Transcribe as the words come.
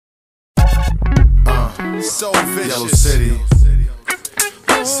So vicious. Yellow City.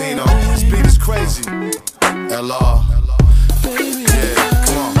 Benzino. This beat is crazy. LR. Yeah,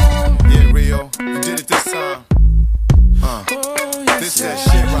 come on. Yeah, Rio. You did it this time. This that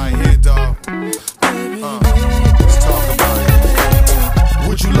shit right here, dawg. Let's talk about it.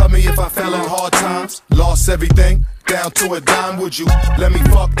 Would you love me if I fell in hard times? Lost everything, down to a dime? Would you let me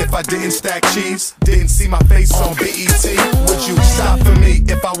fuck if I didn't stack cheese? Didn't see my face on BET? Would you stop for me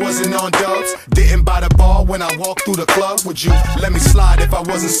if I wasn't on dubs? Didn't buy the bar when I walked through the club? Would you let me slide if I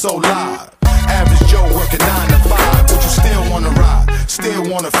wasn't so live? Average Joe working 9 to 5. Would you still wanna ride? Still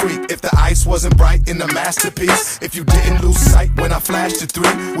wanna freak if the ice wasn't bright in the masterpiece? If you didn't lose sight when I flashed the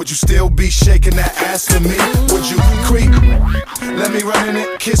 3, would you still be shaking that ass for me? Would you creep? Let me run in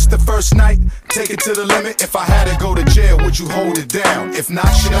it, kiss the first night, take it to the limit. If I had to go to jail, would you hold it down? If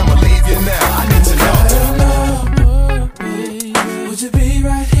not, shit, I'ma leave you now. I need to know. Would you be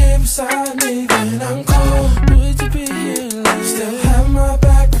right here beside me when I'm cold? Would you be here like still have my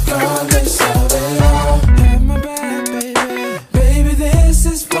back regardless of it all? Have my back, baby. Baby, this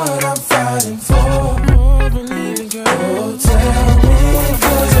is what I'm fighting for. Oh, tell me,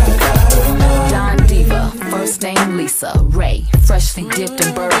 'cause I gotta know. Don Diva, first name Lisa Raye, freshly dipped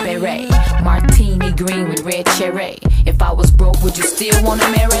in Burberry, martini green with red cherry. If I was broke, would you still wanna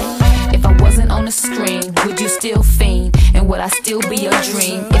marry? If I wasn't on the screen, would you still fiend? And would I still be a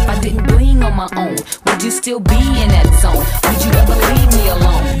dream? If I didn't bling on my own, would you still be in that zone? Would you ever leave me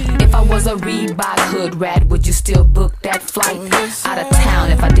alone? If I was a Reebok hood rat, would you still book that flight out of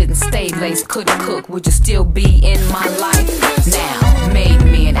town? If I didn't stay late, couldn't cook, would you still be in my life? Now, made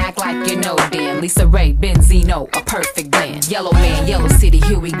me and act like you know then. Lisa Raye, Benzino, a perfect blend. Yellow man, Yellow City,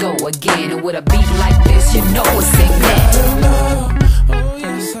 here we go again. And with a beat like this, you know it's in there. Oh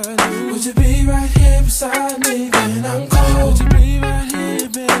yes I do. Would you be right here beside me when I'm cold? Would you be right here,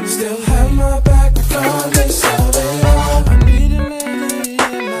 baby? Still have my back regardless of it all. I need a lady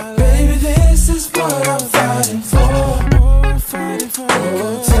in my life. Baby, this is what I'm fighting for. Oh, I'm fighting for.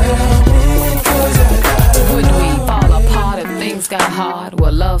 Oh, tell me, 'cause I gotta Would we fall apart if things got hard?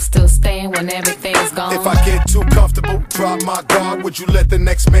 Will love still stand when everything's gone? If I get too comfortable, drop my guard. Would you let the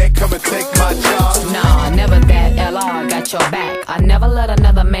next man come and take my job? Nah, never that. LR got your back. I never let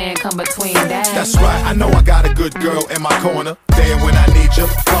another man come between that. That's right, I know I got a good girl in my corner. There when I need you,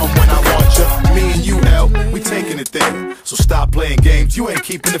 come when I want you. Me and you, L, we taking it there. So stop playing games, you ain't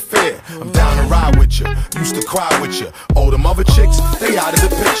keeping it fair. I'm down to ride with you, used to cry with you. All them other chicks, they out of the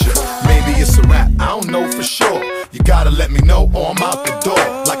picture. Maybe it's a rap, I don't know for sure. You gotta let me know or I'm out the door.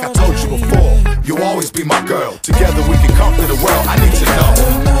 Like I told you before, you'll always be my girl. Together we can conquer the world, I need to know.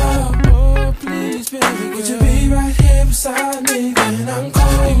 Oh, please, baby, would you be right here beside me when I'm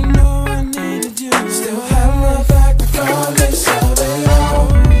cold?